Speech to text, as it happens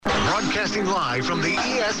Broadcasting live from the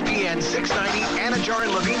ESPN 690 Anajar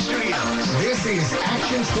and Levine Studios. This is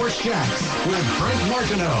Action Sports Jacks with Brent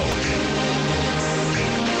Martineau.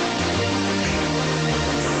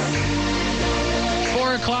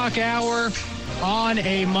 4 o'clock hour on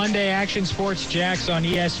a Monday. Action Sports Jacks on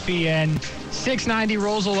ESPN 690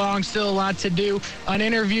 rolls along. Still a lot to do. An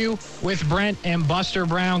interview with Brent and Buster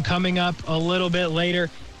Brown coming up a little bit later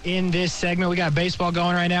in this segment. We got baseball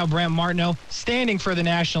going right now. Brent Martineau standing for the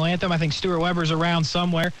national anthem. I think Stuart Weber's around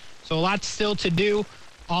somewhere. So a lot still to do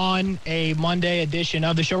on a Monday edition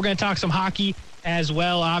of the show. We're going to talk some hockey as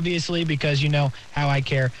well, obviously, because you know how I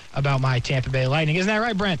care about my Tampa Bay Lightning. Isn't that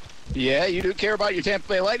right, Brent? Yeah, you do care about your Tampa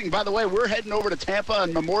Bay Lightning. By the way, we're heading over to Tampa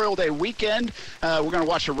on Memorial Day weekend. We're going to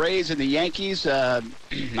watch the Rays and the Yankees. Not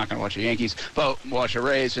going to watch the Yankees, but watch the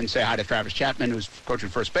Rays and say hi to Travis Chapman, who's coaching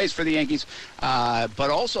first base for the Yankees. But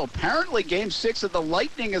also, apparently, Game 6 of the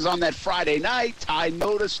Lightning is on that Friday night. I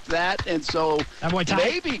noticed that, and so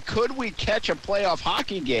maybe could we catch a playoff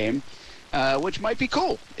hockey game, which might be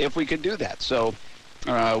cool if we could do that. So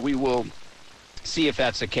we will see if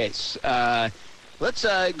that's the case. Let's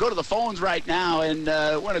go to the phones right now, and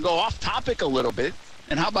we're going to go off topic a little bit.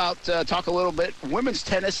 And how about talk a little bit women's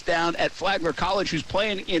tennis down at Flagler College, who's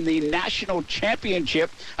playing in the national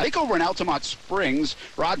championship, I think over in Altamont Springs.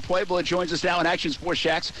 Rod Puebla joins us now in Action Sports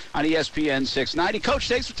Jacks on ESPN 690. Coach,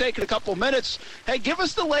 thanks for taking a couple minutes. Hey, give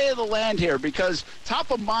us the lay of the land here, because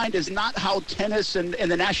top of mind is not how tennis and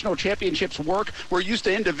the national championships work. We're used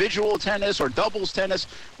to individual tennis or doubles tennis.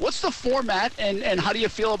 What's the format, and how do you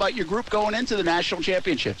feel about your group going into the national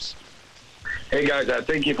championships? Hey, guys,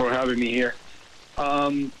 thank you for having me here.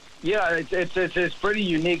 Yeah, it's pretty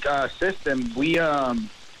unique system. We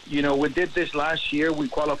we did this last year. We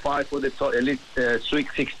qualified for the Elite Sweet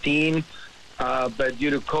 16, but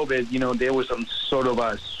due to COVID, there was some sort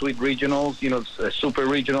of sweet regionals, super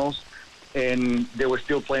regionals, and they were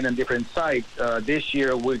still playing on different sites. This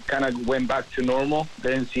year, we kind of went back to normal, the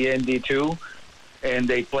NCAA and D2, and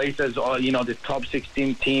they placed us all, the top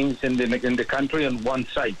 16 teams in the country on one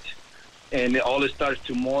site, and it all starts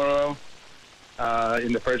tomorrow.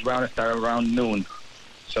 In the first round, it started around noon.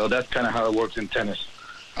 So that's kind of how it works in tennis.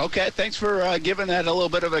 Okay, thanks for giving that a little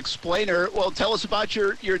bit of explainer. Well, tell us about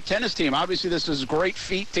your tennis team. Obviously, this is a great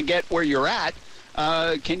feat to get where you're at.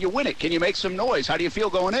 Can you win it? Can you make some noise? How do you feel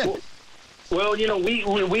going in? Well,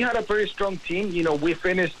 we had a pretty strong team. We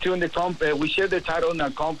finished 2 in the we shared the title in our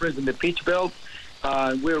conference in the Peach Belt.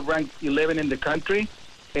 We're ranked 11 in the country.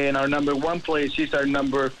 And our number 1 player, she's our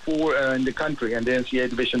number 4 in the country in the NCAA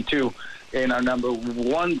Division II. And our number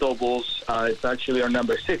 1 doubles is actually our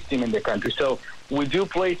number 6 team in the country. So we do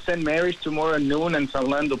play St. Mary's tomorrow at noon in San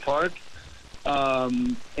Orlando Park.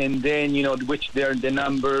 And then, which they're the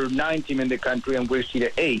number 9 team in the country, and we're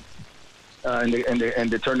seeded 8 in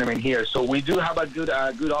the tournament here. So we do have a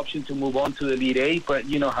good option to move on to the Elite 8, but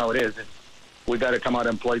you know how it is. We got to come out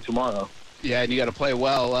and play tomorrow. Yeah, and you got to play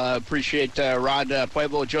well. Appreciate Rod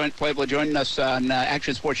Puebla joining us on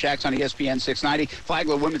Action Sports Jacks on ESPN 690.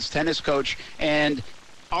 Flagler women's tennis coach. And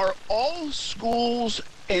are all schools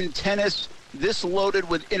in tennis this loaded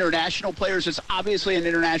with international players? It's obviously an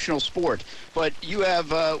international sport, but you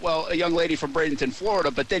have, a young lady from Bradenton, Florida,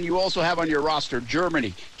 but then you also have on your roster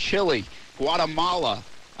Germany, Chile, Guatemala,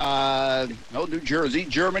 New Jersey,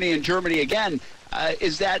 Germany, and Germany again.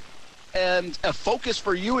 Is that a focus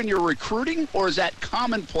for you in your recruiting, or is that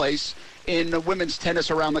commonplace in women's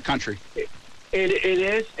tennis around the country? It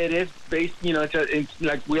is based, it's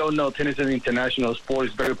like we all know, tennis is an international sport.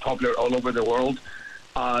 It's very popular all over the world.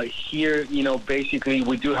 Here, basically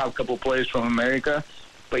we do have a couple players from America,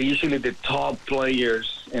 but usually the top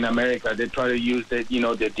players in America, they try to use the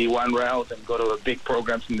D1 route and go to the big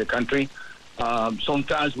programs in the country.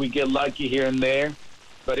 Sometimes we get lucky here and there,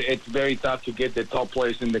 but it's very tough to get the top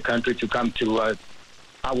players in the country to come to,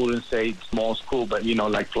 I wouldn't say small school, but,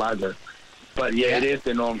 like Flagler. But, yeah, it is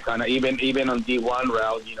the norm kind of. Even on D1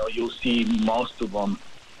 route, you'll see most of them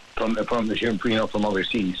from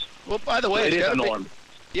overseas. Well, by the way, it is a norm.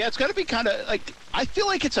 Yeah, it's got to be kind of like, I feel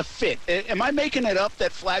like it's a fit. Am I making it up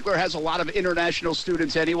that Flagler has a lot of international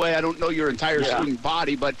students anyway? I don't know your entire student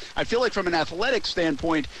body, but I feel like from an athletic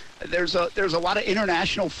standpoint, there's a lot of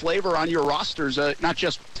international flavor on your rosters, not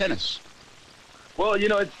just tennis. Well,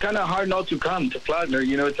 it's kind of hard not to come to Flagler.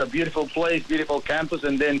 It's a beautiful place, beautiful campus,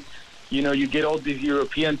 and then, you get all these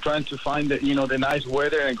Europeans trying to find the nice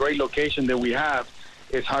weather and a great location that we have.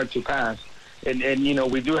 It's hard to pass. And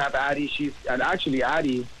we do have Addie.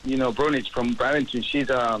 Addie, Brunich from Bradenton.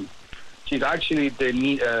 She's actually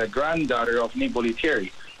the granddaughter of Nick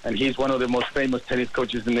Bollettieri, and he's one of the most famous tennis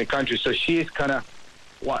coaches in the country. So she's kind of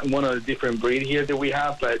one of the different breed here that we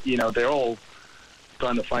have, but, they're all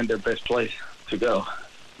trying to find their best place to go.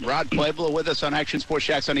 Rod Pueblo with us on Action Sports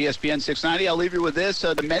Shacks on ESPN 690. I'll leave you with this.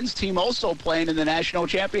 The men's team also playing in the national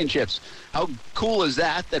championships. How cool is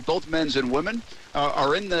that both men's and women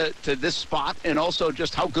are in to this spot? And also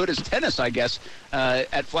just how good is tennis, I guess,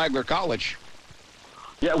 at Flagler College?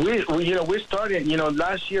 Yeah, we started,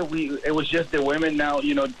 last year it was just the women. Now,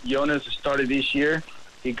 Jonas started this year.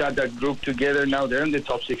 He got that group together. Now they're in the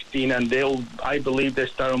top 16, and I believe they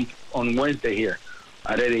start on Wednesday here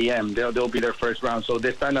at 8 a.m. They'll be their first round. So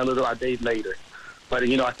they start a day later. But,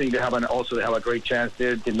 I think they have a great chance.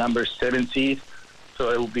 They're the number 7 seed.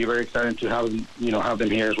 So it will be very exciting to have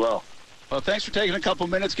them here as well. Well, thanks for taking a couple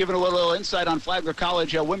minutes, giving a little insight on Flagler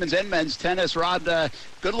College women's and men's tennis. Rod,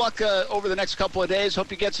 good luck over the next couple of days.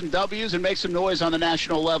 Hope you get some W's and make some noise on the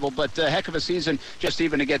national level. But heck of a season just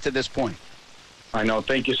even to get to this point. I know.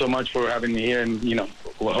 Thank you so much for having me here, and,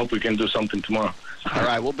 we'll hope we can do something tomorrow. All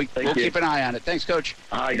right, we'll keep an eye on it. Thanks, Coach.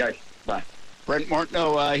 All right, guys. Bye. Brent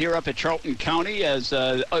Martineau here up at Charlton County as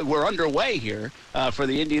we're underway here for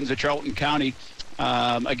the Indians of Charlton County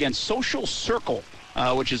against Social Circle,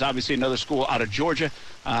 which is obviously another school out of Georgia.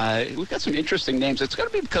 We've got some interesting names. It's got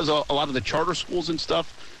to be because a lot of the charter schools and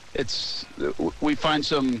stuff, we find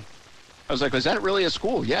some... I was like, is that really a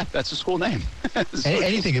school? Yeah, that's a school name.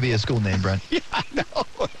 Anything could be a school name, Brent. Yeah, I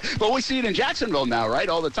know. Well, we see it in Jacksonville now, right,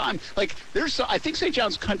 all the time. Like, I think St.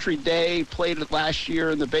 John's Country Day played it last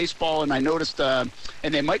year in the baseball, and I noticed, and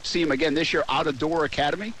they might see him again this year, Out of Door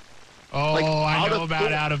Academy. Oh, like, I know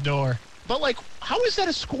about Out of Door. But, like, how is that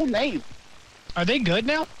a school name? Are they good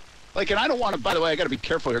now? Like, and I don't want to, by the way, I got to be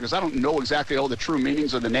careful here because I don't know exactly all the true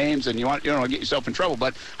meanings of the names, and you don't want to get yourself in trouble.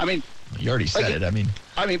 But, I mean... You already said it. I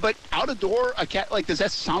mean, but Out of Door, does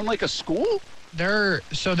that sound like a school? They're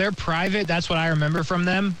private. That's what I remember from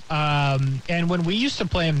them. And when we used to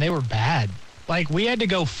play them, they were bad. Like, we had to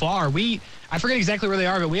go far. I forget exactly where they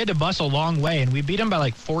are, but we had to bus a long way, and we beat them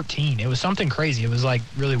by, 14. It was something crazy. It was,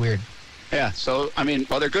 really weird. Yeah, so, I mean,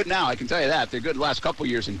 they're good now. I can tell you that. They're good the last couple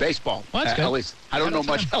years in baseball. Well, that's good. At least I don't know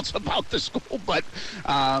much else about the school, but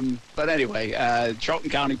anyway, Charlton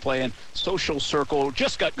County playing Social Circle.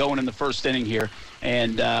 Just got going in the first inning here,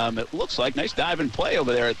 and it looks like nice dive and play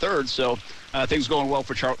over there at third, so things going well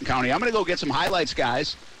for Charlton County. I'm going to go get some highlights,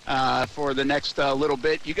 guys, for the next little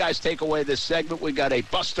bit. You guys take away this segment. We got a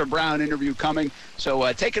Buster Brown interview coming, so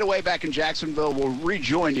take it away back in Jacksonville. We'll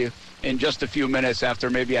rejoin you in just a few minutes after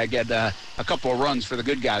maybe I get a couple of runs for the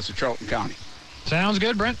good guys of Charlton County. Sounds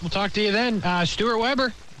good, Brent. We'll talk to you then. Stuart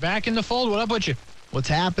Weber, back in the fold. What up with you? What's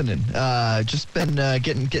happening? Just been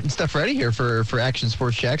getting stuff ready here for Action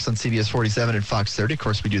Sports Shacks on CBS 47 and Fox 30. Of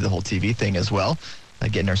course, we do the whole TV thing as well.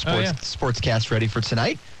 Getting our sportscast ready for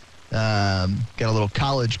tonight. Got a little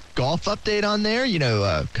college golf update on there.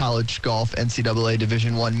 College golf NCAA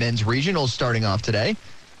Division I men's regional starting off today,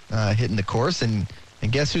 hitting the course, and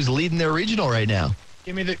guess who's leading their regional right now?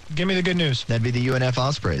 Give me the good news. That'd be the UNF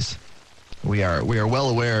Ospreys. We are well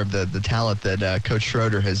aware of the talent that Coach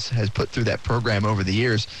Schroeder has put through that program over the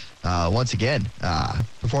years. Once again,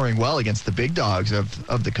 performing well against the big dogs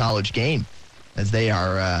of the college game, as they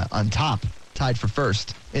are on top, tied for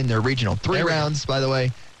first in their regional. 3 rounds, by the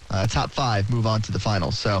way. Top 5 move on to the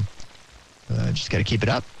finals. So just got to keep it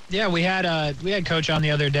up. Yeah, we had Coach on the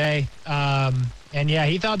other day, and yeah,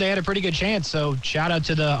 he thought they had a pretty good chance. So shout out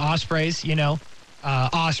to the Ospreys.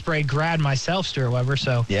 Osprey grad myself, Stuart Weber.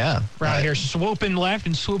 So yeah, we're out here swooping left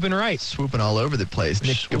and swooping right, swooping all over the place.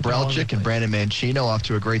 Nick Gabrelchik and Brandon Mancino off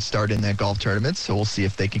to a great start in that golf tournament. So we'll see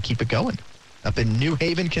if they can keep it going. Up in New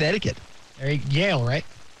Haven, Connecticut. Yale, right?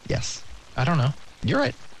 Yes. I don't know. You're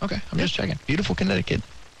right. Okay, I'm just checking. Beautiful Connecticut.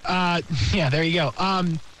 Yeah, there you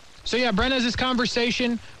go. So, yeah, Brent has this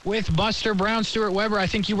conversation with Buster Brown. Stuart Weber, I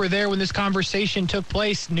think you were there when this conversation took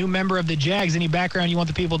place. New member of the Jags. Any background you want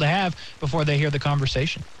the people to have before they hear the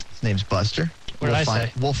conversation? His name's Buster. What did I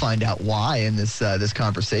say? We'll find out why in this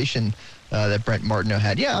conversation that Brent Martineau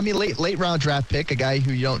had. Yeah, I mean, late round draft pick, a guy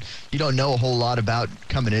who you don't know a whole lot about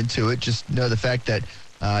coming into it. Just know the fact that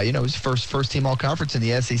he was first team all conference in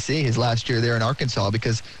the SEC his last year there in Arkansas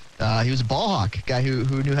because he was a ball hawk, guy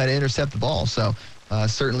who knew how to intercept the ball. So.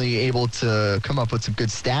 Certainly able to come up with some good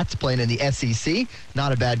stats playing in the SEC.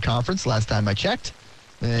 Not a bad conference last time I checked.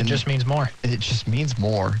 And it just means more. It just means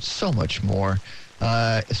more. So much more,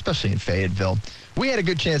 especially in Fayetteville. We had a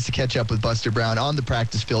good chance to catch up with Buster Brown on the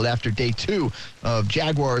practice field after day 2 of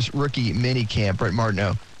Jaguars rookie minicamp. Brent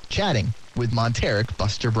Martineau chatting with Monteric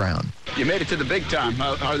Buster Brown. You made it to the big time.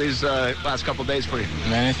 How are these last couple of days for you?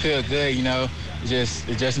 Man, it feels good, just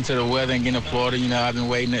adjusting to the weather and getting to Florida. I've been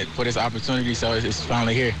waiting for this opportunity, so it's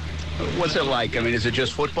finally here. What's it like? I mean, is it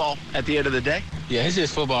just football at the end of the day? Yeah, it's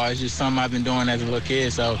just football. It's just something I've been doing as a little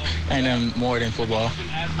kid, so ain't nothing more than football.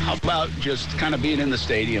 How about just kind of being in the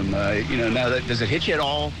stadium? Now does it hit you at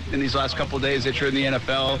all in these last couple of days that you're in the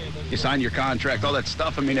NFL? You signed your contract, all that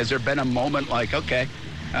stuff. I mean, has there been a moment like, okay,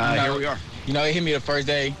 here we are? It hit me the first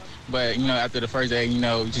day, but, after the first day, you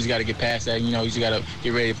just got to get past that. You just got to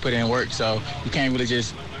get ready to put in work. So you can't really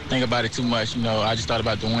just think about it too much. I just thought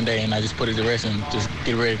about the one day, and I just put it to rest and just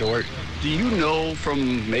get ready to work. Do you know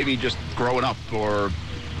from maybe just growing up or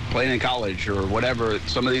playing in college or whatever,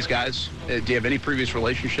 some of these guys, do you have any previous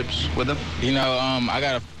relationships with them? I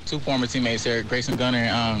got two former teammates here, Grayson Gunner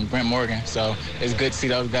and Brent Morgan. So it's good to see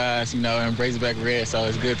those guys, and Razorback Red. So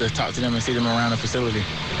it's good to talk to them and see them around the facility.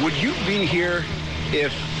 Would you be here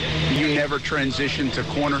if you never transitioned to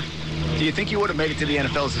corner? Do you think you would have made it to the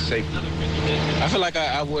NFL as a safety? I feel like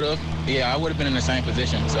I would have. Yeah, I would have been in the same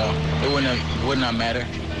position, so it would not matter.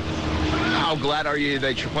 How glad are you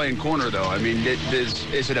that you're playing corner, though? I mean,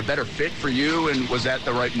 is it a better fit for you, and was that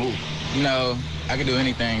the right move? I can do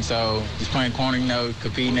anything, so just playing corner,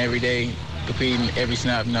 competing every day, competing every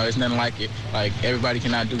snap, it's nothing like it. Like, everybody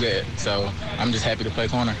cannot do that, so I'm just happy to play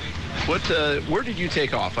corner. Where did you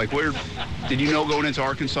take off? Like, where did you know going into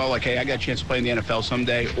Arkansas, like, hey, I got a chance to play in the NFL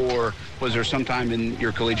someday? Or was there some time in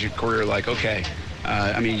your collegiate career like, okay,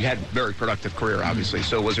 you had a very productive career, obviously.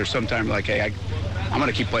 So was there some time like, hey, I'm going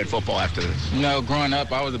to keep playing football after this? Growing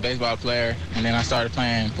up, I was a baseball player, and then I started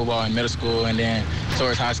playing football in middle school, and then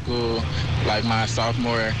towards high school, like my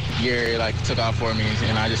sophomore year, took off for me,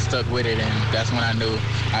 and I just stuck with it, and that's when I knew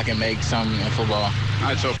I can make something in football. All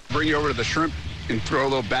right, so bring you over to the Shrimp and throw a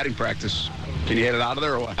little batting practice. Can you hit it out of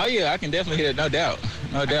there or what? Oh, yeah, I can definitely hit it, no doubt.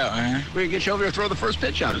 No doubt, man. We can get you over here and throw the first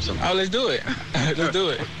pitch out or something. Oh, let's do it. Let's do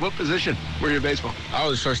it. What position were you in baseball? I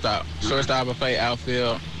was a shortstop. Shortstop, I played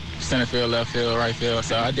outfield, center field, left field, right field,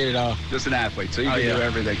 so I did it all. Just an athlete, so you can do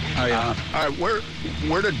everything. Oh, yeah. All right,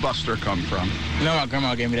 where did Buster come from? My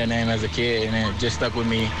grandma gave me that name as a kid, and it just stuck with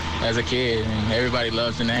me as a kid, and everybody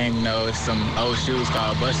loves the name. It's some old shoes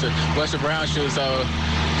called Buster Brown shoes, so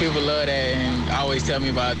people love that and always tell me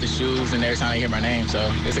about the shoes, and every time they hear my name,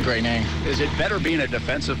 so it's a great name. Is it better being a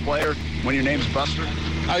defensive player when your name's Buster?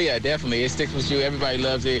 Oh, yeah, definitely. It sticks with you. Everybody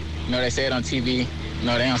loves it. They say it on TV.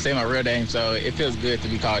 They don't say my real name, so it feels good to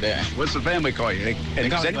be called that. What's the family call you?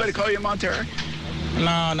 Does anybody call you Montero?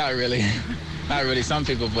 No, not really. Not really. Some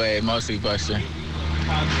people, but mostly Buster.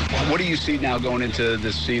 What do you see now going into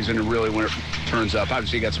this season and really when it turns up?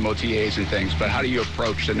 Obviously, you got some OTAs and things, but how do you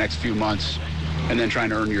approach the next few months and then trying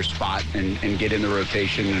to earn your spot and get in the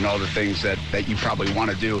rotation and all the things that you probably want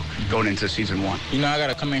to do going into season one? I got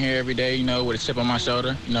to come in here every day, with a chip on my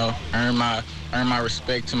shoulder, earn my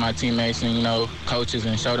respect to my teammates and, coaches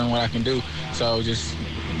and show them what I can do. So just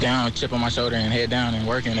down, chip on my shoulder and head down and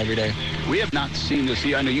working every day. We have not seen this.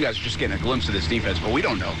 I know you guys are just getting a glimpse of this defense, but we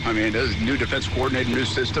don't know. There's a new defense coordinator, new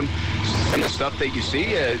system. Some of the stuff that you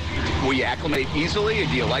see, will you acclimate easily?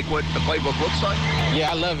 Do you like what the playbook looks like? Yeah,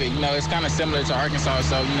 I love it. It's kind of similar to Arkansas,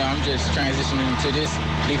 so, I'm just transitioning to this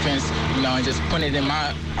defense, and just putting it in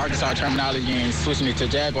my Arkansas terminology and switching it to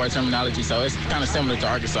Jaguar terminology, so it's kind of similar to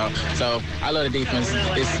Arkansas. So I love the defense.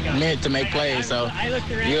 It's meant to make plays, so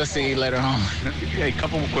you'll see later on. Hey, a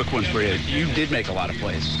couple quick ones for you. You did make a lot of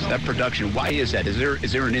plays. That production, why is that? Is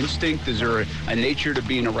there an instinct? Is there a nature to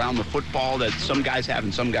being around the football that some guys have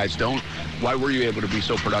and some guys don't? Why were you able to be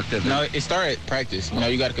so productive? No, it started at practice.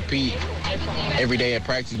 You got to compete every day at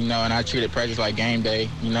practice, and I treated practice like game day.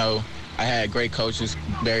 I had great coaches,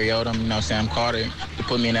 Barry Odom, Sam Carter, to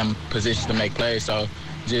put me in them positions to make plays. So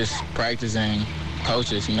just practice and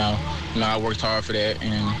coaches, I worked hard for that,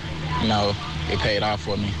 and, it paid off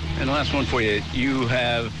for me. And the last one for you, you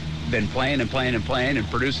have been playing and playing and playing and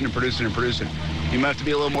producing and producing and producing. You might have to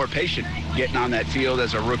be a little more patient getting on that field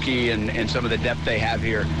as a rookie and some of the depth they have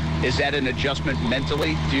here. Is that an adjustment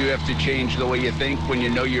mentally? Do you have to change the way you think when you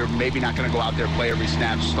know you're maybe not going to go out there, play every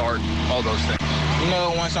snap, start, all those things?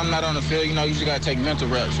 Once I'm not on the field, you just got to take mental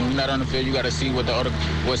reps. When you're not on the field, you got to see what the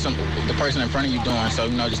person in front of you doing. So,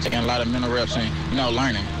 just taking a lot of mental reps and,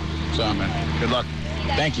 learning. So, man, good luck.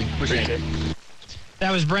 Thank you. Appreciate it.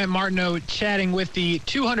 That was Brent Martineau chatting with the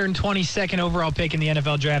 222nd overall pick in the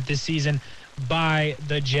NFL draft this season by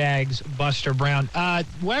the Jags, Buster Brown.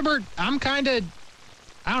 Weber, I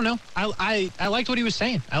don't know. I liked what he was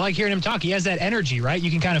saying. I like hearing him talk. He has that energy, right?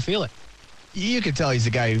 You can kind of feel it. You can tell he's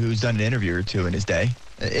a guy who's done an interview or two in his day.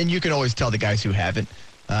 And you can always tell the guys who haven't.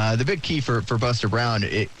 The big key for Buster Brown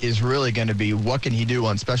is really going to be what can he do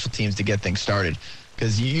on special teams to get things started.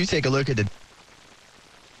 Because you take a look at the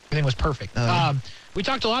everything was perfect. We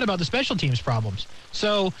talked a lot about the special teams problems.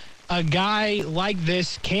 So a guy like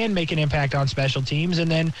this can make an impact on special teams and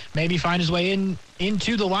then maybe find his way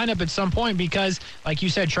into the lineup at some point because, like you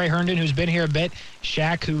said, Trey Herndon, who's been here a bit,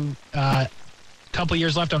 Shaq, who a couple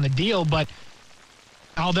years left on the deal, but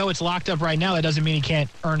although it's locked up right now, that doesn't mean he can't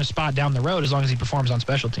earn a spot down the road as long as he performs on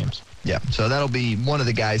special teams. Yeah, so that'll be one of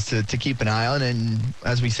the guys to keep an eye on. And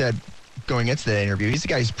as we said going into that interview, he's the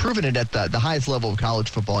guy who's proven it at the highest level of college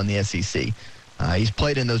football in the SEC. He's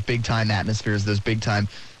played in those big-time atmospheres, those big-time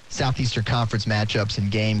Southeastern Conference matchups and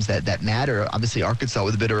games that matter. Obviously, Arkansas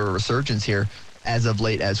with a bit of a resurgence here as of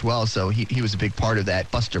late as well, so he was a big part of that.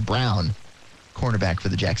 Buster Brown, cornerback for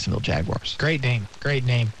the Jacksonville Jaguars. Great name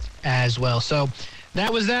as well. So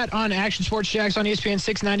that was that on Action Sports Jacks on ESPN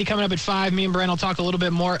 690. Coming up at 5, me and Brent will talk a little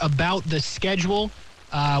bit more about the schedule.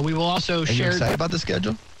 We will also share... Are you excited about the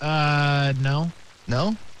schedule? No.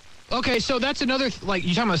 No? Okay, so that's another... Like,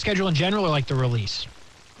 you talking about the schedule in general or like the release?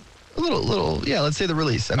 A little, yeah, let's say the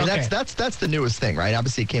release. I mean, Okay. that's the newest thing, right?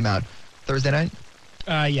 Obviously, it came out Thursday night.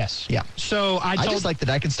 Yes. Yeah. So I just like that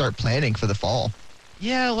I can start planning for the fall.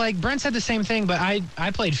 Yeah, like Brent said the same thing, but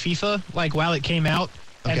I played FIFA like while it came out,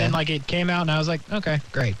 and Okay. then like it came out, and I was like, okay,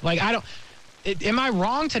 great. Like I don't. Am I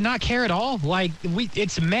wrong to not care at all? Like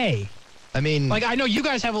it's May. I mean, Like I know you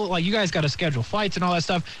guys have you guys got to schedule flights and all that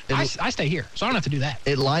stuff. I stay here, so I don't have to do that.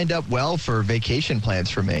 it lined up well for vacation plans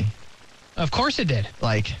for me. Of course it did.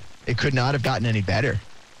 Like, it could not have gotten any better.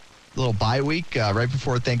 A little bye week right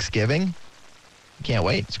before Thanksgiving. Can't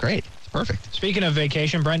wait. It's great. It's perfect. Speaking of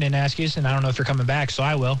vacation, Brent didn't ask you, and I don't know if you're coming back, so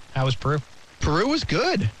I will. How was Peru? Peru was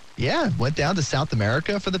good. Yeah, went down to South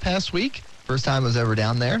America for the past week. First time I was ever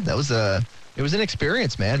down there. It was an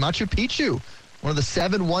experience, man. Machu Picchu, one of the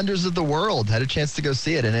 7 wonders of the world. Had a chance to go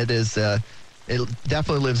see it, and it is it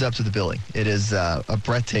definitely lives up to the billing. It is a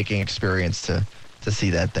breathtaking experience to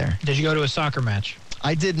see that there. Did you go to a soccer match?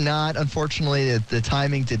 I did not. Unfortunately, the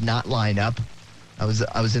timing did not line up. I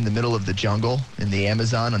was in the middle of the jungle in the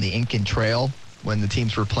Amazon on the Incan Trail when the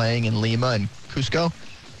teams were playing in Lima and Cusco,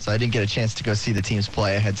 so I didn't get a chance to go see the teams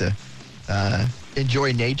play. I had to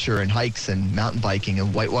enjoy nature and hikes and mountain biking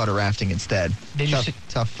and whitewater rafting instead.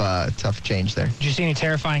 Tough change there. Did you see any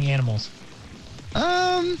terrifying animals?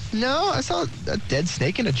 No, I saw a dead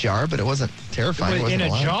snake in a jar, but it wasn't terrifying. It wasn't In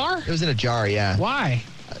a alive. jar? It was in a jar, yeah. Why?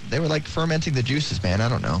 They were like fermenting the juices, man. I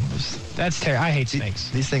don't know. That's I hate snakes.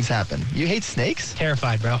 These things happen. You hate snakes?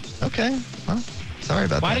 Terrified, bro. Okay. Well, sorry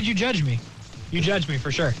about that. Why did you judge me? You judged me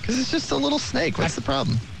for sure. Because it's just a little snake. What's the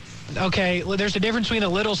problem? Okay, well, there's a difference between a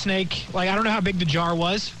little snake. Like, I don't know how big the jar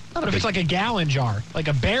was. But if it's like a gallon jar, like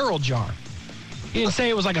a barrel jar. You didn't say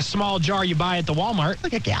it was like a small jar you buy at the Walmart.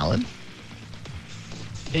 Like a gallon.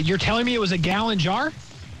 You're telling me it was a gallon jar?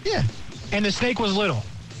 Yeah. And the snake was little?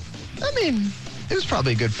 I mean, it was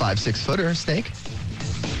probably a good 5-6 footer snake.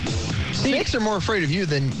 Snakes are more afraid of you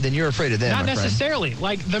than you're afraid of them, Not my friend. necessarily.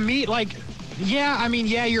 Like, the meat, like, yeah, I mean,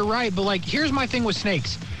 yeah, you're right. But, like, here's my thing with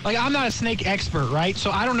snakes. Like, I'm not a snake expert, right?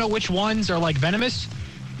 So I don't know which ones are, like, venomous.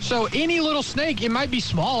 So any little snake, it might be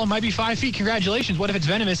small, it might be 5 feet. Congratulations. What if it's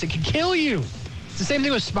venomous? It can kill you. It's the same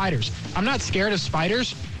thing with spiders. I'm not scared of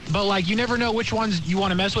spiders, but, like, you never know which ones you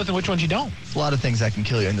want to mess with and which ones you don't. There's a lot of things that can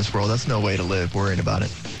kill you in this world. That's no way to live, worrying about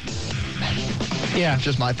it. Yeah.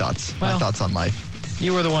 Just my thoughts. Well, my thoughts on life.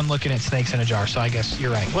 You were the one looking at snakes in a jar, so I guess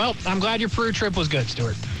you're right. Well, I'm glad your Peru trip was good,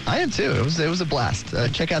 Stuart. I am too. It was a blast.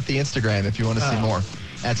 Check out the Instagram if you want to see more.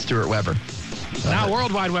 At Stuart Weber. Not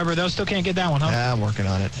Worldwide Weber, though. Still can't get that one, huh? Yeah, I'm working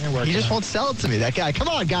on it. You're working He just on it. won't sell it to me, that guy. Come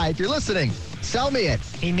on, guy. If you're listening, sell me it.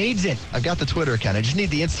 He needs it. I've got the Twitter account. I just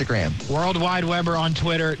need the Instagram. Worldwide Weber on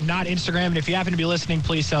Twitter, not Instagram. And if you happen to be listening,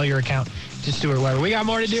 please sell your account to Stuart Weber. We got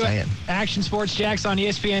more to do. Saying. Action Sports Jacks on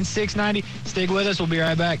ESPN 690. Stick with us. We'll be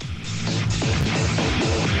right back.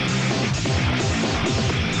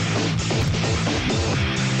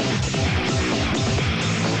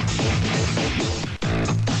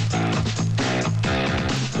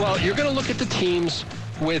 Well, you're going to look at the teams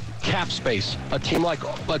with cap space. A team like,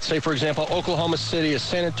 let's say, for example, Oklahoma City,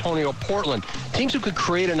 San Antonio, Portland. Teams who could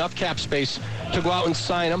create enough cap space to go out and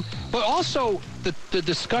sign them. But also the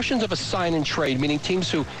discussions of a sign and trade, meaning teams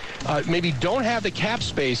who maybe don't have the cap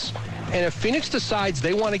space. And if Phoenix decides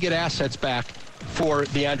they want to get assets back for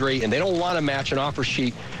DeAndre and they don't want to match an offer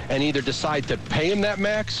sheet and either decide to pay him that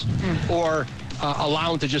max or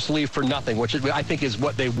allow him to just leave for nothing, which I think is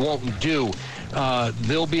what they won't do.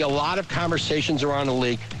 There'll be a lot of conversations around the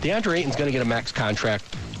league. DeAndre Ayton's going to get a max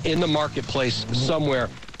contract in the marketplace somewhere.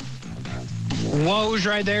 Woj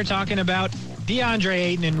right there talking about DeAndre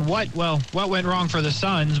Ayton and what went wrong for the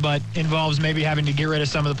Suns, but involves maybe having to get rid of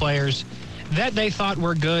some of the players that they thought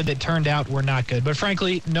were good that turned out were not good. But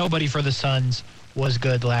frankly, nobody for the Suns was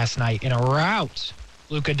good last night. In a rout,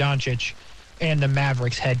 Luka Doncic and the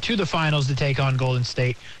Mavericks head to the finals to take on Golden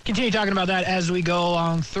State. Continue talking about that as we go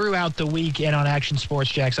along throughout the week and on Action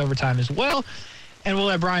Sports Jax Overtime as well. And we'll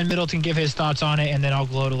let Brian Middleton give his thoughts on it, and then I'll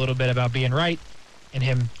gloat a little bit about being right and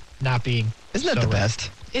him not being. Isn't that so the right.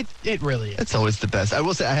 best? It really is. It's always the best. I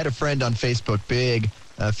will say I had a friend on Facebook, big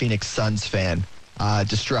Phoenix Suns fan,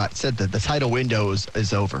 distraught, said that the title window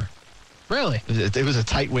is over. Really? It was a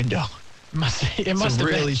tight window. It must It's a have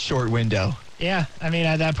really been. short window. Yeah, I mean,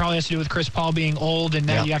 that probably has to do with Chris Paul being old, and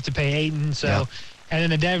now Yeah. you have to pay Ayton. So, Yeah. And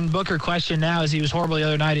then the Devin Booker question now is he was horrible the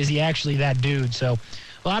other night. Is he actually that dude? So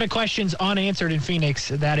a lot of questions unanswered in Phoenix,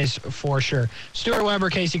 that is for sure. Stuart Weber,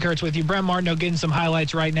 Casey Kurtz with you. Brent Martineau getting some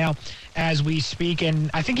highlights right now as we speak,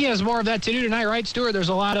 and I think he has more of that to do tonight, right, Stuart? There's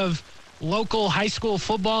a lot of local high school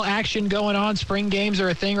football action going on. Spring games are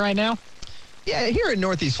a thing right now. Yeah, here in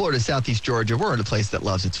Northeast Florida, Southeast Georgia, we're in a place that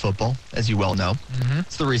loves its football, as you well know.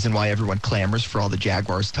 It's the reason why everyone clamors for all the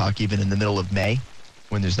Jaguars talk, even in the middle of May,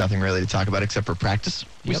 when there's nothing really to talk about except for practice.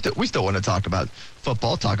 We still want to talk about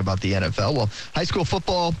football, talk about the NFL. Well, high school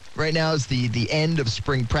football right now is the end of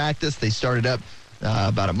spring practice. They started up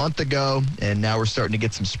about a month ago, and now we're starting to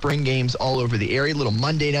get some spring games all over the area. Little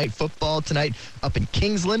Monday night football tonight up in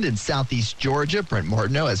Kingsland in Southeast Georgia. Brent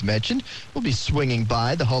Martineau, as mentioned, will be swinging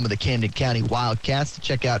by the home of the Camden County Wildcats to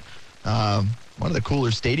check out one of the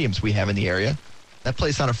cooler stadiums we have in the area. That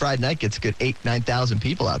place on a Friday night gets a good 8,000-9,000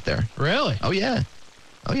 people out there. Really? Oh, yeah.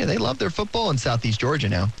 They love their football in Southeast Georgia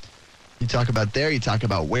now. You talk about there, you talk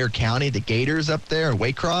about Ware County, the Gators up there,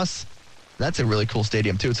 Waycross. That's a really cool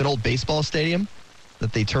stadium, too. It's an old baseball stadium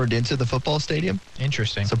that they turned into the football stadium.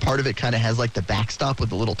 Interesting. So part of it kind of has like the backstop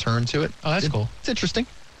with a little turn to it. Oh, that's cool. It's interesting.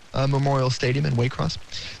 Memorial Stadium in Waycross.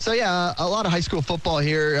 So, yeah, a lot of high school football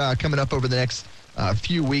here coming up over the next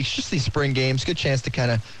few weeks. Just these spring games. Good chance to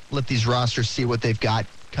kind of let these rosters see what they've got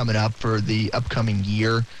coming up for the upcoming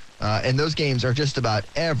year. And those games are just about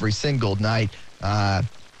every single night.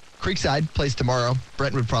 Creekside plays tomorrow.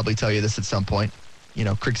 Brent would probably tell you this at some point. You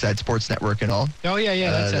know, Creekside Sports Network and all. Oh,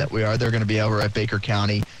 yeah, that's that it. we are. They're going to be over at Baker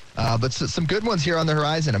County. But some good ones here on the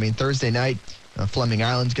horizon. I mean, Thursday night, Fleming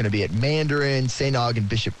Island's going to be at Mandarin, St. Aug and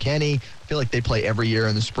Bishop Kenny. I feel like they play every year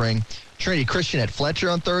in the spring. Trinity Christian at Fletcher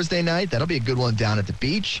on Thursday night. That'll be a good one down at the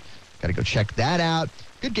beach. Got to go check that out.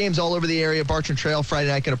 Good games all over the area. Bartram Trail Friday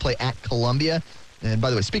night going to play at Columbia. And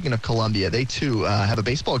by the way, speaking of Columbia, they too have a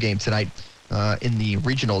baseball game tonight in the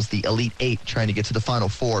regionals, the Elite Eight, trying to get to the Final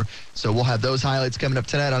Four. So we'll have those highlights coming up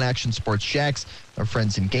tonight on Action Sports Jax. Our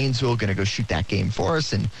friends in Gainesville going to go shoot that game for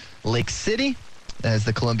us in Lake City as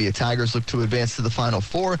the Columbia Tigers look to advance to the Final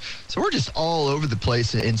Four. So we're just all over the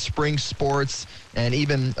place in spring sports and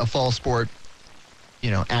even a fall sport,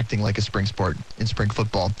 you know, acting like a spring sport in spring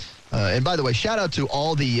football. And by the way, shout out to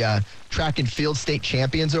all the track and field state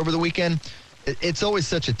champions over the weekend. It's always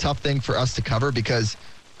such a tough thing for us to cover because,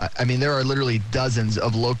 I mean, there are literally dozens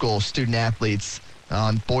of local student athletes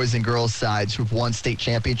on boys and girls sides who've won state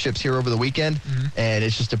championships here over the weekend, and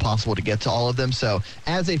it's just impossible to get to all of them. So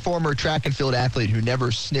as a former track and field athlete who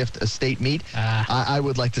never sniffed a state meet, I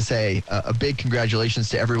would like to say a big congratulations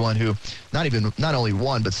to everyone who not only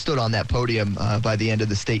won, but stood on that podium by the end of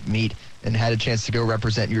the state meet and had a chance to go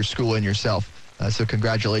represent your school and yourself. So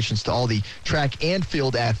congratulations to all the track and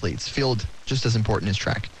field athletes. Field just as important as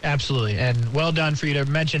track. Absolutely, and well done for you to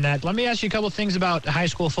mention that. Let me ask you a couple things about high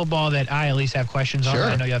school football that I at least have questions on. Sure.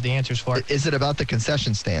 I know you have the answers for. Is it about the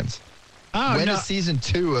concession stands? Oh, When no. does season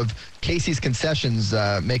 2 of Casey's Concessions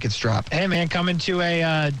make its drop? Hey, man, coming to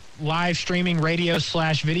a live streaming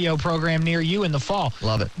radio/video program near you in the fall.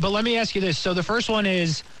 Love it. But let me ask you this. So the first one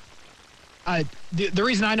is, the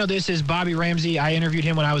reason I know this is Bobby Ramsey. I interviewed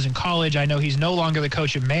him when I was in college. I know he's no longer the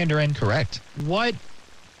coach of Mandarin. Correct.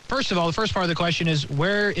 First of all, the first part of the question is,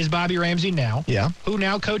 where is Bobby Ramsey now? Yeah. Who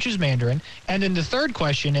now coaches Mandarin? And then the third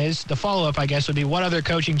question is, the follow-up, I guess, would be, what other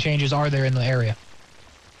coaching changes are there in the area?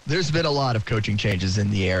 There's been a lot of coaching changes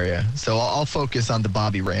in the area, so I'll focus on the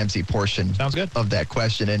Bobby Ramsey portion Sounds good. of that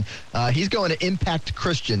question. And he's going to Impact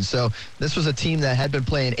Christian. So this was a team that had been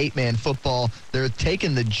playing 8-man football. They're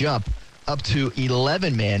taking the jump up to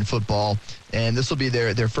 11-man football, and this will be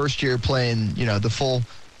their first year playing, you know, the full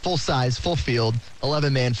size, full field,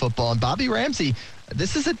 11-man football. And Bobby Ramsey,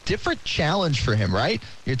 this is a different challenge for him, right?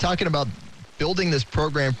 You're talking about building this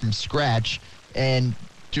program from scratch and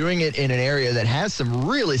doing it in an area that has some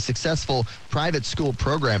really successful private school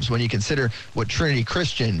programs when you consider what Trinity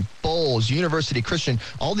Christian, Bowles, University Christian,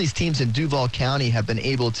 all these teams in Duval County have been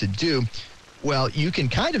able to do. Well, you can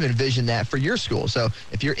kind of envision that for your school. So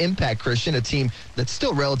if you're Impact Christian, a team that's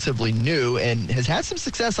still relatively new and has had some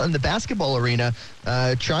success on the basketball arena,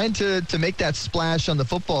 trying to make that splash on the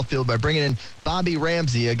football field by bringing in Bobby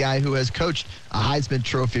Ramsey, a guy who has coached a Heisman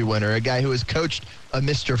Trophy winner, a guy who has coached a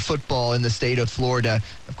Mr. Football in the state of Florida.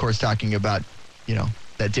 Of course, talking about,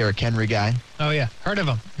 that Derrick Henry guy. Oh, yeah. Heard of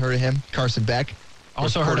him. Heard of him? Carson Beck.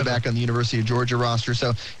 Also heard of him. Quarterback on the University of Georgia roster.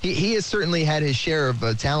 So he has certainly had his share of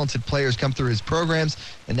talented players come through his programs,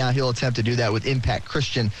 and now he'll attempt to do that with Impact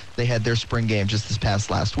Christian. They had their spring game just this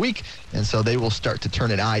past last week, and so they will start to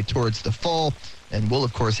turn an eye towards the fall, and we'll,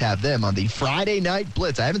 of course, have them on the Friday Night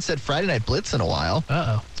Blitz. I haven't said Friday Night Blitz in a while.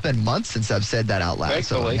 Uh-oh. It's been months since I've said that out loud.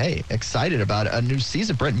 Thankfully. So, hey, excited about a new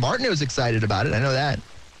season. Brent Martineau's excited about it. I know that.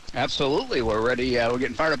 Absolutely. We're ready. We're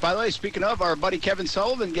getting fired up. By the way, speaking of, our buddy Kevin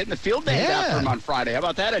Sullivan getting the field named after him on Friday. How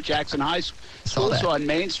about that at Jackson High School? So on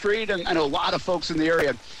Main Street. And I know a lot of folks in the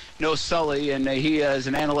area know Sully, and he is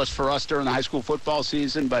an analyst for us during the high school football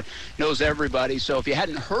season, but knows everybody. So if you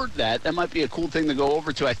hadn't heard that might be a cool thing to go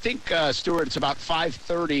over to. I think, Stuart, it's about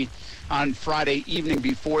 5:30 on Friday evening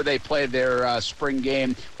before they play their spring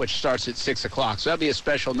game, which starts at 6 o'clock. So that'll be a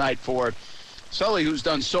special night for Sully, who's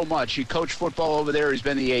done so much. He coached football over there. He's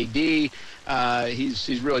been the AD.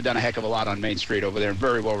 He's really done a heck of a lot on Main Street over there, and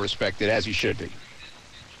very well respected, as he should be.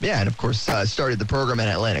 Yeah, and of course, started the program at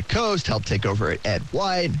Atlantic Coast, helped take over at Ed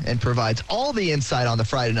White, and provides all the insight on the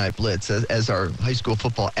Friday Night Blitz as our high school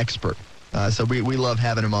football expert. So we love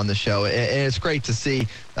having him on the show. And it's great to see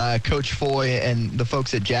Coach Foy and the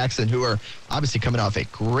folks at Jackson, who are obviously coming off a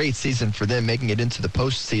great season for them, making it into the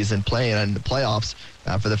postseason, playing in the playoffs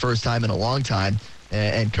for the first time in a long time.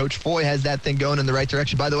 And Coach Foy has that thing going in the right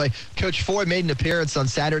direction. By the way, Coach Foy made an appearance on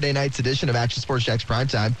Saturday night's edition of Action Sports Jax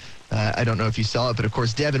Primetime. I don't know if you saw it, but of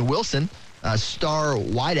course, Devin Wilson, star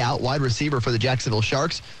wide receiver for the Jacksonville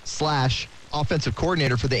Sharks / offensive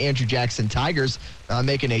coordinator for the Andrew Jackson Tigers,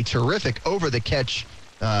 making a terrific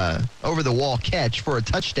over-the-wall catch for a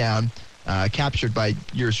touchdown, captured by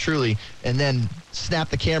yours truly, and then snap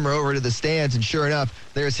the camera over to the stands, and sure enough,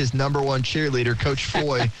 there's his number one cheerleader, Coach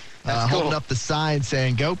Foy, holding up the sign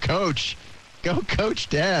saying, "Go Coach, go Coach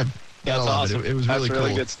Dev." That's awesome. It was really cool. That's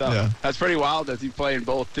really good stuff. Yeah. That's pretty wild that he's playing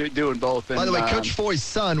both, doing both. And, by the way, Coach Foy's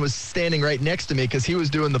son was standing right next to me because he was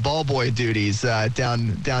doing the ball boy duties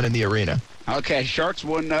down in the arena. Okay, Sharks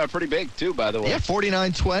won pretty big, too, by the way. Yeah,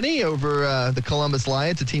 49-20 over the Columbus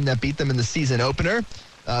Lions, a team that beat them in the season opener.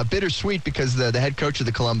 Bittersweet because the head coach of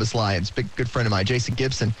the Columbus Lions, good friend of mine, Jason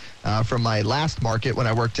Gibson, from my last market when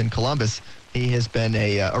I worked in Columbus, he has been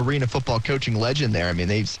a arena football coaching legend there. I mean,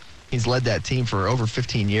 he's led that team for over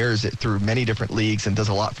 15 years through many different leagues and does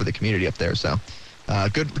a lot for the community up there. So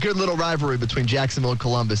good little rivalry between Jacksonville and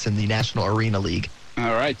Columbus in the National Arena League.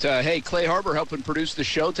 All right. Hey, Clay Harbor helping produce the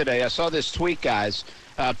show today. I saw this tweet, guys.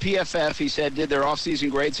 PFF, he said, did their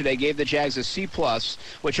offseason grades today, gave the Jags a C+,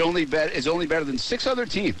 which is only better than 6 other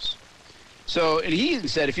teams. So, and he even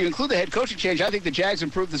said, if you include the head coaching change, I think the Jags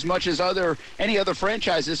improved as much as any other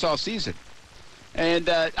franchise this offseason. And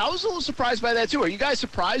I was a little surprised by that, too. Are you guys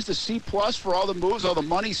surprised the C+ for all the moves, all the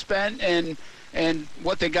money spent, and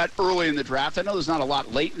what they got early in the draft? I know there's not a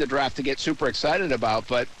lot late in the draft to get super excited about,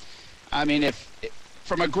 but, I mean,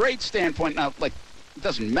 from a grade standpoint, now, like, it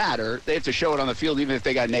doesn't matter. They have to show it on the field even if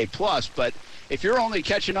they got an A+. But if you're only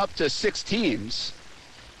catching up to 6 teams,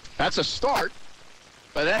 that's a start.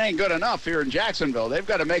 But that ain't good enough here in Jacksonville. They've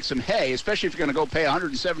got to make some hay, especially if you're going to go pay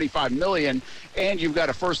 $175 million, and you've got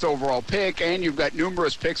a first overall pick, and you've got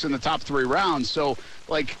numerous picks in the top 3 rounds. So,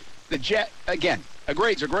 like, again,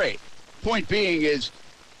 grades are great. Point being is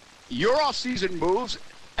your offseason moves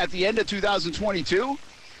at the end of 2022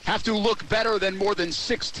 have to look better than more than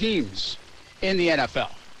 6 teams in the NFL.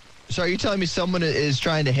 So are you telling me someone is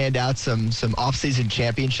trying to hand out some offseason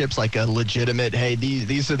championships, like a legitimate, hey,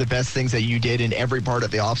 these are the best things that you did in every part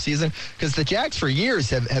of the offseason? Because the Jags for years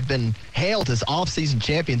have been hailed as offseason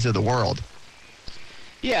champions of the world.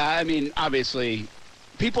 Yeah, I mean, obviously,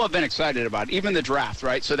 people have been excited about it, even the draft,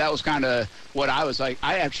 right? So that was kind of what I was like.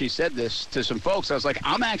 I actually said this to some folks. I was like,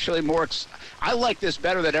 I'm actually I like this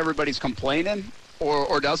better that everybody's complaining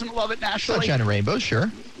or doesn't love it nationally. Sunshine and rainbows,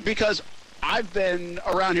 sure. Because I've been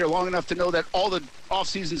around here long enough to know that all the off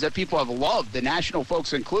seasons that people have loved, the national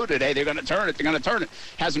folks included, hey, they're going to turn it,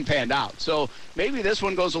 hasn't panned out. So maybe this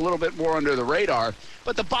one goes a little bit more under the radar.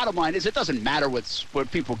 But the bottom line is it doesn't matter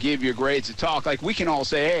what people give you grades to talk. Like, we can all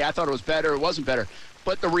say, hey, I thought it was better, it wasn't better.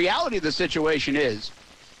 But the reality of the situation is,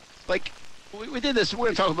 like, we did this. We're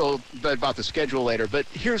going to talk a little bit about the schedule later, but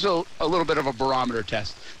here's a little bit of a barometer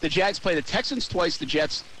test. The Jags play the Texans twice, the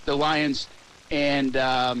Jets, the Lions, and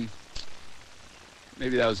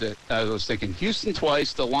Maybe that was it. I was thinking Houston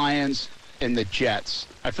twice, the Lions, and the Jets.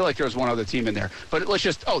 I feel like there was one other team in there. But let's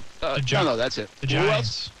just, no, that's it. The Who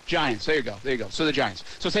else? Giants. Giants. There you go. So the Giants.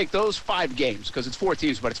 So take those 5 games, because it's 4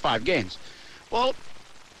 teams, but it's 5 games. Well,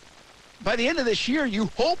 by the end of this year, you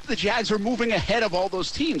hope the Jags are moving ahead of all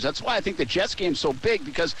those teams. That's why I think the Jets game's so big,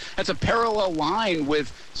 because that's a parallel line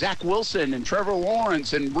with Zach Wilson and Trevor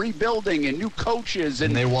Lawrence and rebuilding and new coaches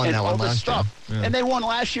and they won and that all one this last stuff. year. Yeah. And they won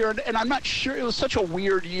last year, and I'm not sure. It was such a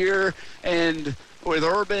weird year, and with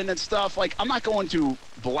Urban and stuff. Like, I'm not going to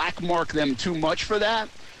black mark them too much for that,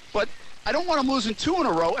 but I don't want them losing 2 in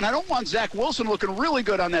a row, and I don't want Zach Wilson looking really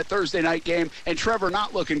good on that Thursday night game and Trevor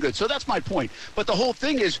not looking good. So that's my point. But the whole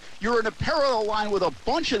thing is you're in a parallel line with a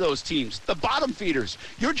bunch of those teams, the bottom feeders.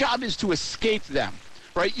 Your job is to escape them,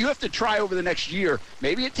 right? You have to try over the next year,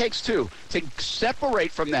 maybe it takes 2, to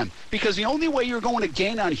separate from them, because the only way you're going to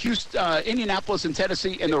gain on Houston, Indianapolis and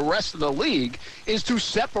Tennessee and the rest of the league is to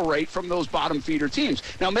separate from those bottom feeder teams.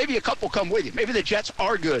 Now, maybe a couple come with you. Maybe the Jets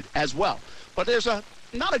are good as well. But there's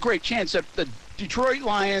not a great chance that the Detroit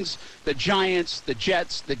Lions, the Giants, the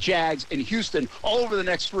Jets, the Jags, and Houston all over the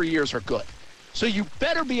next 3 years are good. So you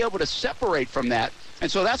better be able to separate from that.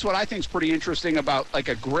 And so that's what I think is pretty interesting about like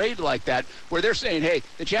a grade like that, where they're saying, hey,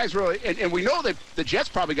 the Jags really, and we know that the Jets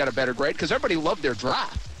probably got a better grade because everybody loved their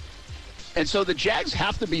draft. And so the Jags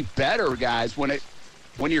have to be better, guys, when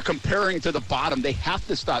you're comparing to the bottom. They have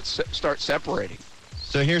to start separating.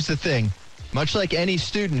 So here's the thing. Much like any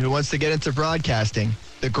student who wants to get into broadcasting,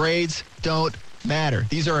 the grades don't matter.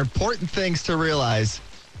 These are important things to realize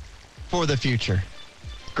for the future.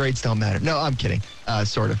 Grades don't matter. No, I'm kidding.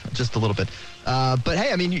 Sort of. Just a little bit. But,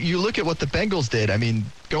 hey, I mean, you look at what the Bengals did. I mean,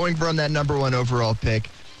 going from that number 1 overall pick,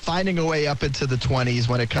 finding a way up into the 20s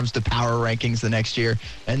when it comes to power rankings the next year,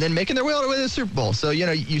 and then making their way all the way to the Super Bowl. So,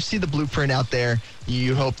 you see the blueprint out there.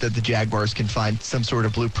 You hope that the Jaguars can find some sort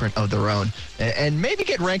of blueprint of their own and maybe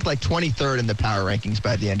get ranked like 23rd in the power rankings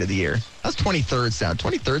by the end of the year. How's 23rd sound?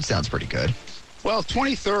 23rd sounds pretty good. Well,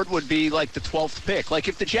 23rd would be like the 12th pick. Like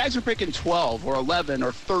if the Jags are picking 12 or 11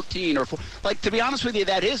 or 13 or 4, like, to be honest with you,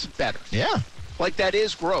 that is better. Yeah. Like, that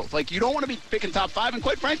is growth. Like, you don't want to be picking top 5, and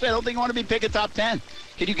quite frankly, I don't think you want to be picking top 10.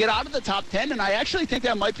 Can you get out of the top 10? And I actually think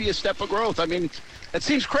that might be a step of growth. I mean, that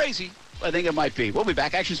seems crazy. I think it might be. We'll be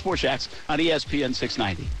back. Action Sports Jacks on ESPN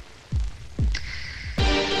 690.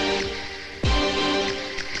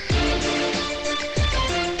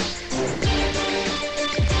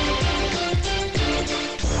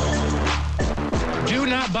 Do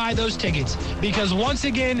not buy those tickets, because once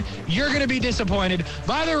again, you're going to be disappointed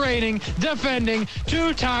by the reigning, defending,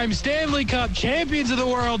 2-time Stanley Cup champions of the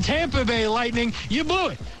world, Tampa Bay Lightning. You blew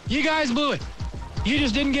it. You guys blew it. You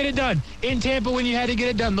just didn't get it done in Tampa when you had to get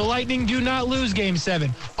it done. The Lightning do not lose Game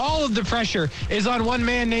 7. All of the pressure is on one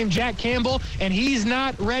man named Jack Campbell, and he's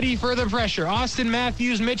not ready for the pressure. Austin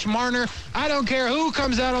Matthews, Mitch Marner, I don't care who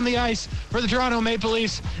comes out on the ice for the Toronto Maple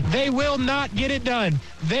Leafs. They will not get it done.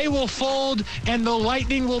 They will fold, and the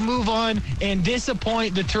Lightning will move on and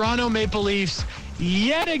disappoint the Toronto Maple Leafs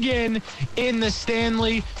yet again in the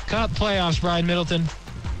Stanley Cup playoffs, Brian Middleton.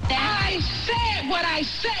 I said what I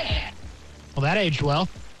said. Well, that aged well.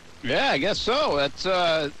 Yeah, I guess so. That's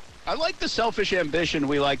I like the selfish ambition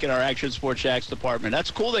we like in our Action Sports Jacks department.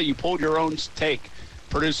 That's cool that you pulled your own take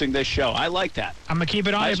producing this show. I like that. I'm going to keep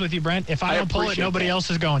it honest with you, Brent. If I don't pull it, nobody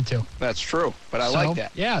else is going to. That's true, but I like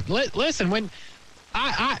that. Yeah, listen, when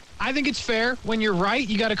I think it's fair. When you're right,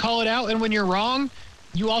 you got to call it out, and when you're wrong,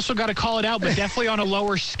 you also got to call it out, but definitely on a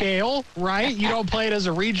lower scale, right? You don't play it as a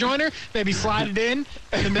rejoiner. Maybe slide it in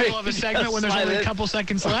the middle of a segment when there's only a couple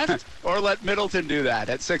seconds left. Or let Middleton do that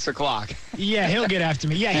at 6 o'clock. Yeah, he'll get after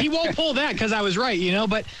me. Yeah, he won't pull that because I was right,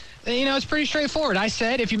 but, it's pretty straightforward. I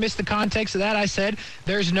said, if you missed the context of that, I said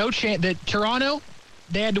there's no chance that Toronto,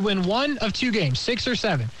 they had to win 1 of 2 games, 6 or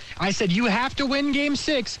 7. I said you have to win Game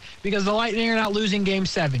 6 because the Lightning are not losing Game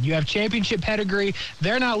 7. You have championship pedigree.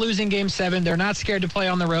 They're not losing Game 7. They're not scared to play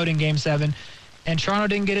on the road in Game 7. And Toronto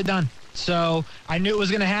didn't get it done. So I knew it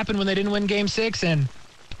was going to happen when they didn't win Game 6, and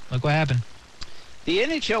look what happened. The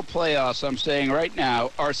NHL playoffs, I'm saying right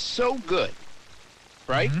now, are so good,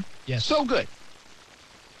 right? Mm-hmm. Yes. So good.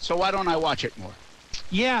 So why don't I watch it more?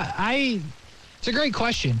 Yeah, it's a great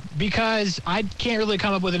question because I can't really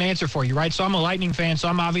come up with an answer for you, right? So I'm a Lightning fan, so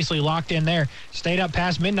I'm obviously locked in there. Stayed up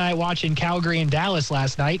past midnight watching Calgary and Dallas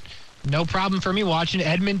last night. No problem for me watching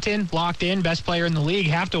Edmonton, locked in, best player in the league.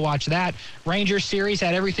 Have to watch that. Rangers series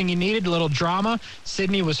had everything you needed, a little drama.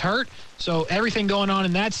 Sydney was hurt, so everything going on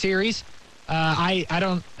in that series. I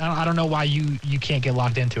don't know why you can't get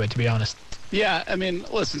locked into it, to be honest. Yeah, I mean,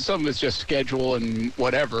 listen, some of it's just schedule and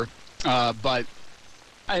whatever, but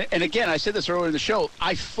and again, I said this earlier in the show,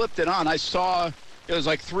 I flipped it on. I saw it was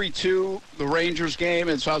like 3-2, the Rangers game,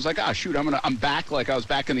 and so I was like, shoot, I'm back. Like I was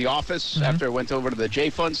back in the office after I went over to the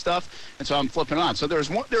J-Fund stuff, and so I'm flipping on. So there's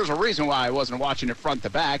a reason why I wasn't watching it front to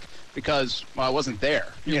back, because I wasn't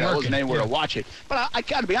there. I wasn't anywhere to watch it. But I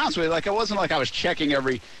got to be honest with you, like it wasn't like I was checking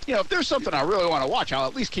every, if there's something I really want to watch, I'll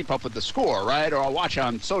at least keep up with the score, right? Or I'll watch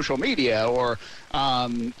on social media, or,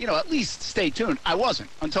 at least stay tuned. I wasn't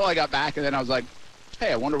until I got back, and then I was like,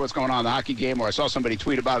 hey, I wonder what's going on in the hockey game, or I saw somebody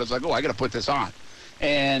tweet about it. I was like, I got to put this on.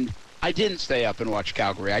 And I didn't stay up and watch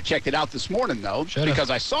Calgary. I checked it out this morning, though, because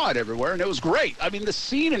I saw it everywhere, and it was great. I mean, the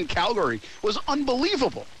scene in Calgary was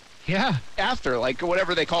unbelievable. Yeah. After, like,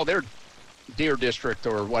 whatever they call their Deer District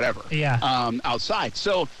or whatever. Yeah. Outside.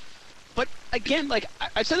 So, but again, like,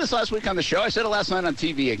 I said this last week on the show. I said it last night on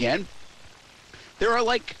TV again. There are,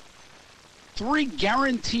 like, 3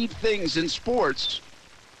 guaranteed things in sports,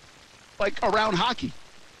 like, around hockey.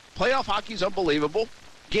 Playoff hockey is unbelievable.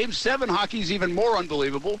 Game 7 hockey is even more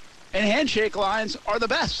unbelievable, and handshake lines are the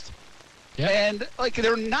best. Yep. And, like,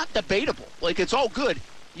 they're not debatable. Like, it's all good.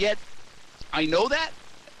 Yet, I know that.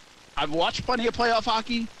 I've watched plenty of playoff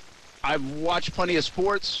hockey. I've watched plenty of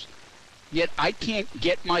sports. Yet, I can't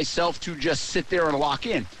get myself to just sit there and lock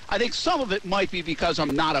in. I think some of it might be because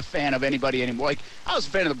I'm not a fan of anybody anymore. Like, I was a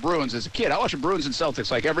fan of the Bruins as a kid. I watched the Bruins and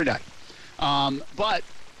Celtics, like, every night. But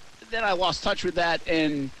then I lost touch with that,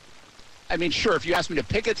 and I mean, sure, if you asked me to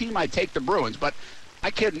pick a team, I'd take the Bruins, but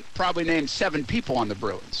I could probably name 7 people on the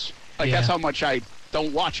Bruins. Like, that's how much I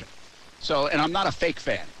don't watch them. So, and I'm not a fake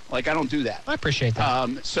fan. Like, I don't do that. I appreciate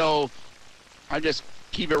that. So I just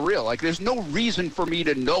keep it real. Like, there's no reason for me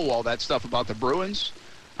to know all that stuff about the Bruins.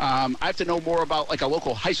 I have to know more about, like, a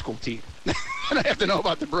local high school team than I have to know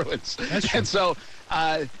about the Bruins. That's true. And so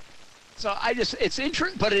I just, it's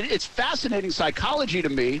interesting, but it's fascinating psychology to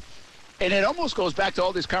me. And it almost goes back to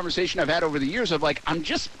all this conversation I've had over the years of, like, I'm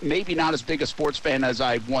just maybe not as big a sports fan as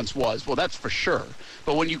I once was. Well, that's for sure.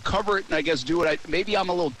 But when you cover it and I guess do it, maybe I'm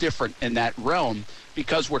a little different in that realm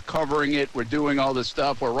because we're covering it, we're doing all this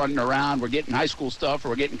stuff, we're running around, we're getting high school stuff, or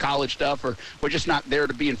we're getting college stuff, or we're just not there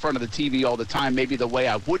to be in front of the TV all the time, maybe the way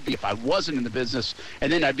I would be if I wasn't in the business.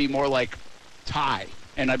 And then I'd be more like Ty,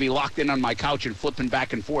 and I'd be locked in on my couch and flipping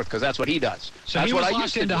back and forth because that's what he does. So that's he what was I locked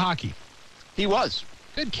used to into do. hockey. He was.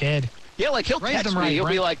 Good kid. Yeah, like he'll Raised text him right, me. He'll be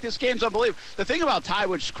Brent. like, this game's unbelievable. The thing about Ty,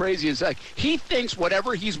 which is crazy, is like he thinks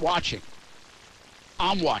whatever he's watching,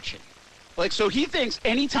 I'm watching. Like, so he thinks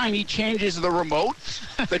anytime he changes the remote,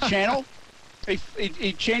 the channel,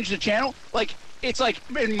 he changed the channel, like, it's like,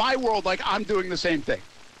 in my world, like, I'm doing the same thing.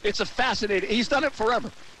 It's a fascinating, he's done it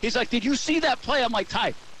forever. He's like, did you see that play? I'm like,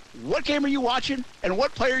 Ty, what game are you watching, and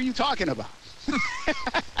what player are you talking about?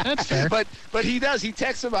 That's fair. But he does. He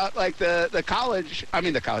texts about, like, the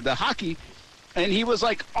hockey, and he was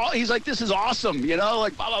like, he's like, this is awesome,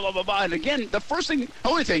 like, blah, blah, blah, blah, blah. And again, the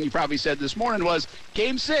only thing he probably said this morning was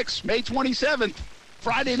Game 6, May 27th,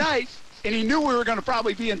 Friday night, and he knew we were going to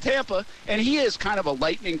probably be in Tampa, and he is kind of a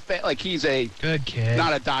Lightning fan. Like, he's a good kid.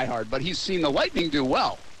 Not a diehard, but he's seen the Lightning do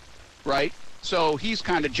well, right? So he's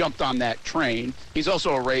kind of jumped on that train. He's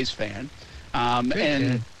also a Rays fan. Good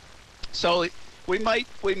kid. So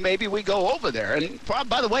maybe we go over there. And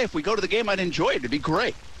by the way, if we go to the game, I'd enjoy it. It'd be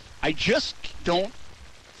great. I just don't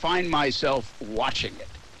find myself watching it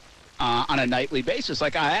on a nightly basis.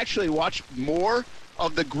 Like, I actually watch more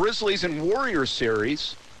of the Grizzlies and Warriors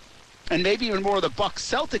series and maybe even more of the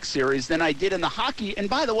Bucks-Celtics series than I did in the hockey. And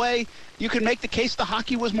by the way, you can make the case the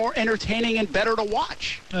hockey was more entertaining and better to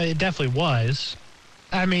watch. It definitely was.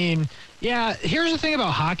 I mean, yeah, here's the thing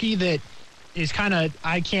about hockey that is kind of,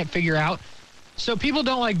 I can't figure out. So people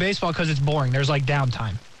don't like baseball because it's boring. There's, like,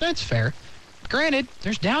 downtime. That's fair. Granted,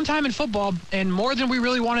 there's downtime in football, and more than we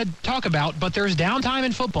really want to talk about, but there's downtime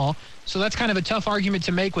in football. So that's kind of a tough argument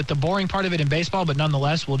to make with the boring part of it in baseball, but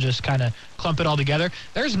nonetheless, we'll just kind of clump it all together.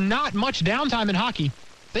 There's not much downtime in hockey.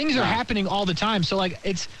 Things are happening all the time. So, like,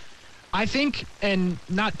 I think, and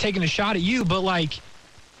not taking a shot at you, but, like,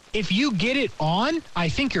 if you get it on, I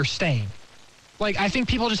think you're staying. Like, I think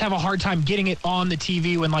people just have a hard time getting it on the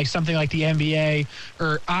TV when, like, something like the NBA,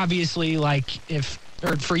 or obviously, like,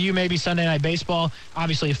 or for you, maybe Sunday Night Baseball.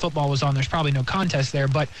 Obviously, if football was on, there's probably no contest there.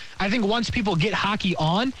 But I think once people get hockey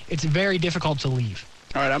on, it's very difficult to leave.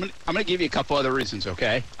 All right, I'm gonna give you a couple other reasons,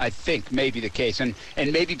 okay? I think maybe the case, and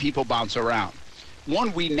maybe people bounce around.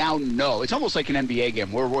 One, we now know. It's almost like an NBA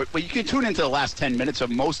game where you can tune into the last 10 minutes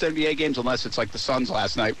of most NBA games unless it's like the Suns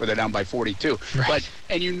last night where they're down by 42. Right.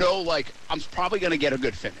 And like, I'm probably going to get a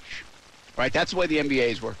good finish, right? That's the way the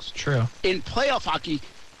NBA works. True. In playoff hockey,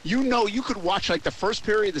 you know you could watch like the first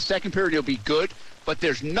period, the second period, it'll be good, but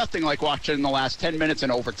there's nothing like watching the last 10 minutes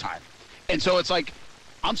in overtime. And so it's like,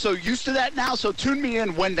 I'm so used to that now, so tune me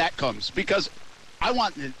in when that comes, because I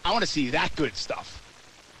want to see that good stuff.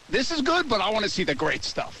 This is good, but I want to see the great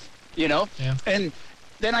stuff, you know? Yeah. And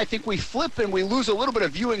then I think we flip and we lose a little bit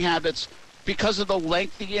of viewing habits because of the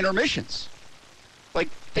lengthy intermissions. Like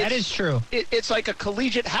That is true. It's like a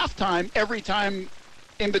collegiate halftime every time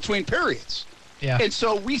in between periods. Yeah. And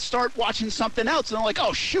so we start watching something else, and I'm like,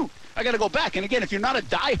 oh, shoot, I got to go back. And again, if you're not a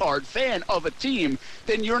diehard fan of a team,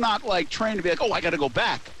 then you're not like trained to be like, oh, I got to go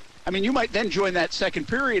back. I mean, you might then join that second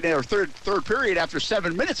period or third period after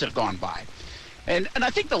 7 minutes have gone by. And I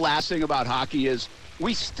think the last thing about hockey is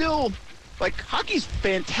we still, like, hockey's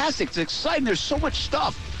fantastic. It's exciting. There's so much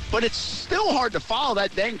stuff. But it's still hard to follow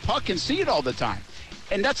that dang puck and see it all the time.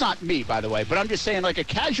 And that's not me, by the way, but I'm just saying, like a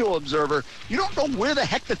casual observer, you don't know where the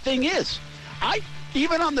heck the thing is.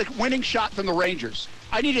 Even on the winning shot from the Rangers,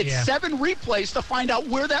 I needed 7 replays to find out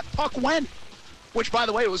where that puck went, which, by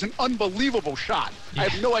the way, was an unbelievable shot. I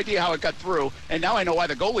have no idea how it got through, and now I know why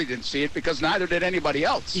the goalie didn't see it, because neither did anybody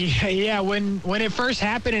else. Yeah, when it first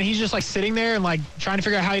happened and he's just like sitting there and like trying to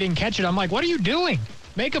figure out how he didn't catch it, I'm like, what are you doing?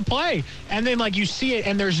 Make a play. And then like you see it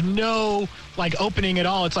and there's no like opening at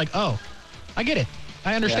all. It's like, oh, I get it.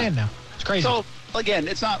 I understand now. It's crazy. So, again,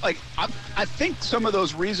 it's not like I think some of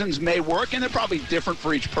those reasons may work, and they're probably different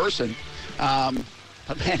for each person.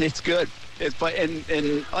 But, man, it's good.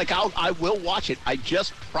 And like I will watch it. I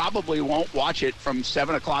just probably won't watch it from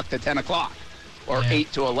 7 o'clock to 10 o'clock or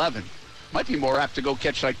 8 to 11. Might be more apt to go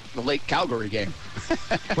catch like the late Calgary game.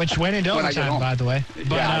 Which went into overtime, by the way.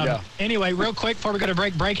 But I know. Anyway, real quick before we go to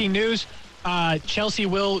break, breaking news, Chelsea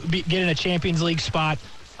will be getting a Champions League spot.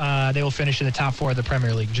 They will finish in the top 4 of the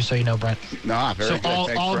Premier League, just so you know, Brent. No, very good.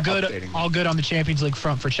 Thanks for updating. All good on the Champions League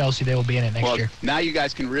front for Chelsea. They will be in it next year. Now you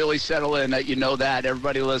guys can really settle in that you know that.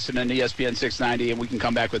 Everybody listening to ESPN 690, and we can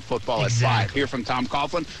come back with football at 5. Hear from Tom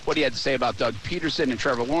Coughlin, what he had to say about Doug Peterson and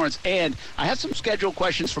Trevor Lawrence. And I have some scheduled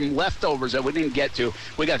questions from leftovers that we didn't get to.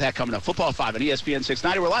 We got that coming up. Football at 5 on ESPN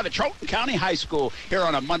 690. We're live at Charlton County High School here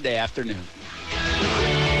on a Monday afternoon.